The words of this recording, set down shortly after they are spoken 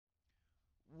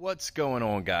What's going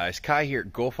on, guys? Kai here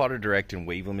at Gulf Auto Direct in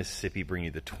Waveland, Mississippi, bringing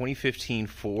you the 2015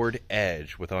 Ford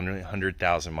Edge with under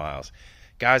 100,000 miles.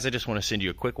 Guys, I just want to send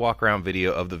you a quick walk around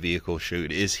video of the vehicle, show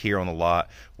it is here on the lot.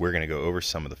 We're going to go over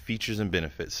some of the features and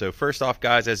benefits. So first off,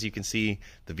 guys, as you can see,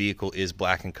 the vehicle is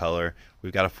black in color.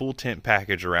 We've got a full tint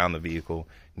package around the vehicle.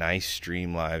 Nice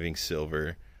streamlining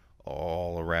silver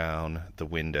all around the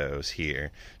windows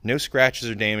here. No scratches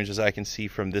or damages I can see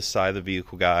from this side of the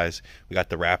vehicle, guys. We got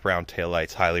the wraparound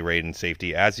taillights, highly rated in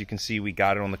safety. As you can see, we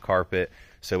got it on the carpet,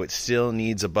 so it still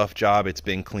needs a buff job. It's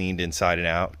been cleaned inside and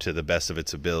out to the best of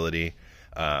its ability,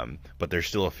 but there's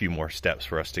still a few more steps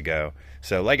for us to go.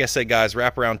 So like I said, guys,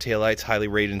 wraparound taillights, highly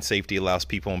rated in safety, allows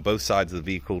people on both sides of the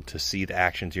vehicle to see the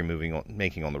actions you're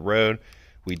making on the road.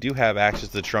 We do have access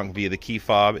to the trunk via the key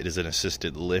fob. It is an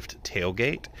assisted lift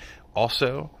tailgate,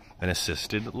 also an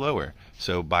assisted lower.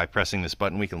 So by pressing this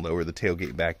button, we can lower the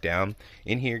tailgate back down.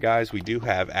 In here, guys, we do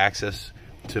have access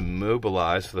to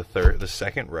mobilize the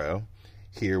second row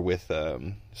here with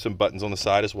some buttons on the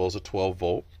side, as well as a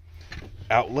 12-volt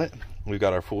outlet. We've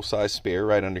got our full-size spare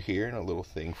right under here and a little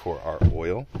thing for our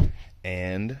oil.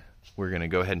 And we're gonna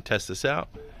go ahead and test this out.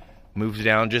 Moves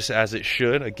down just as it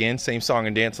should. Again, same song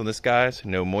and dance on this, guys.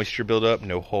 No moisture buildup,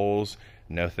 no holes,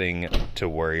 nothing to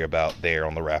worry about there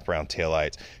on the wraparound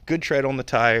taillights. Good tread on the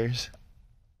tires.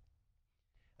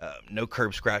 No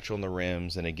curb scratch on the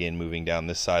rims. And again, moving down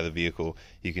this side of the vehicle,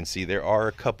 you can see there are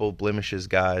a couple blemishes,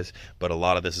 guys, but a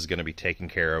lot of this is going to be taken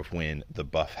care of when the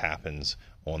buff happens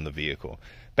on the vehicle.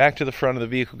 Back to the front of the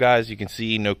vehicle, guys, you can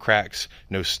see no cracks,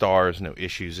 no stars, no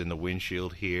issues in the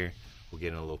windshield here. We'll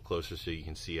get in a little closer so you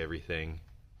can see everything.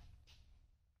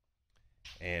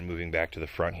 And moving back to the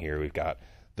front here, we've got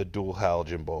the dual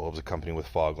halogen bulbs accompanied with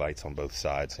fog lights on both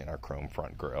sides and our chrome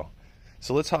front grille.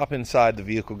 So let's hop inside the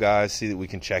vehicle, guys, see that we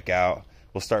can check out.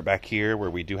 We'll start back here where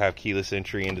we do have keyless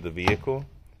entry into the vehicle.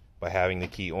 By having the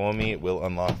key on me, it will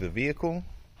unlock the vehicle.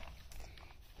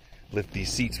 Lift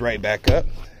these seats right back up.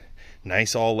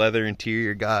 Nice all leather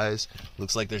interior, guys.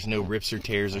 Looks like there's no rips or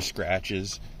tears or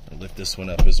scratches. I'll lift this one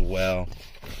up as well.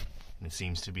 And it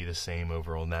seems to be the same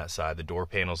over on that side. The door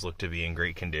panels look to be in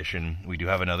great condition. We do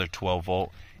have another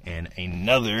 12-volt and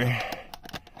another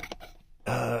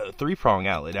 3-prong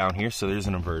outlet down here, so there's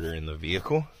an inverter in the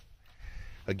vehicle.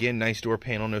 Again, nice door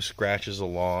panel, no scratches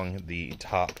along the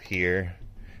top here,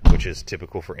 which is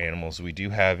typical for animals. We do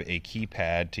have a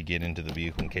keypad to get into the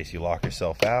vehicle in case you lock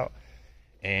yourself out.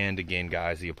 And again,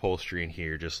 guys, the upholstery in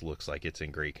here just looks like it's in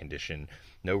great condition.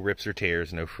 No rips or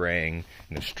tears, no fraying,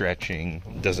 no stretching.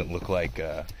 Doesn't look like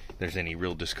there's any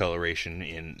real discoloration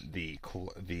in the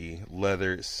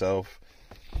leather itself.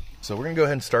 So we're gonna go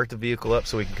ahead and start the vehicle up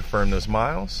so we can confirm those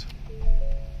miles.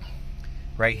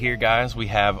 Right here, guys, we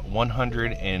have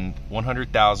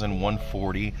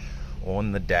 100,140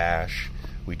 on the dash.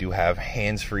 We do have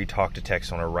hands-free talk to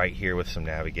text on our right here with some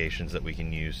navigations that we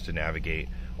can use to navigate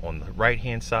on the right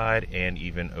hand side and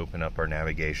even open up our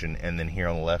navigation. And then here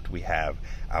on the left we have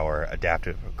our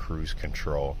adaptive cruise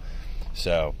control.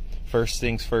 So first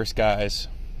things first, guys,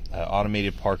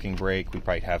 automated parking brake. We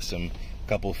probably have some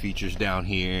couple features down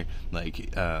here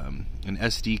like an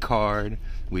SD card.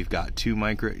 We've got two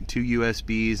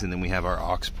USBs, and then we have our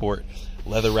aux port.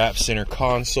 Leather wrap center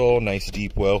console, nice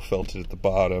deep well felted at the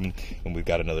bottom, and we've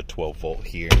got another 12-volt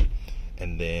here.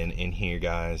 And then in here,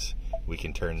 guys, we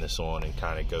can turn this on and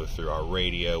kind of go through our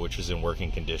radio, which is in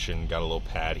working condition. Got a little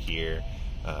pad here.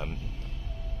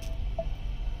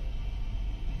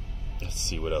 Let's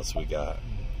see what else we got.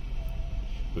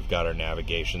 We've got our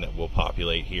navigation that will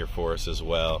populate here for us as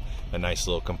well. A nice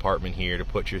little compartment here to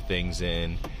put your things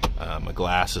in. A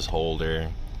glasses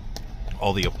holder.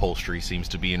 All the upholstery seems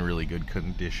to be in really good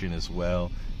condition as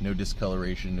well. No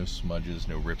discoloration, no smudges,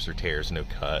 no rips or tears, no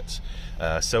cuts.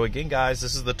 So again, guys,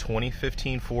 this is the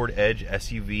 2015 Ford Edge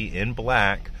SUV in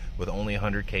black with only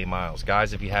 100K miles.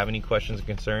 Guys, if you have any questions or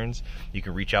concerns, you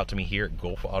can reach out to me here at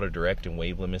Gulf Auto Direct in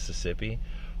Waveland, Mississippi.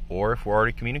 Or if we're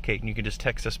already communicating, you can just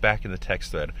text us back in the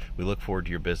text thread. We look forward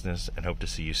to your business and hope to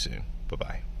see you soon.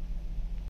 Bye-bye.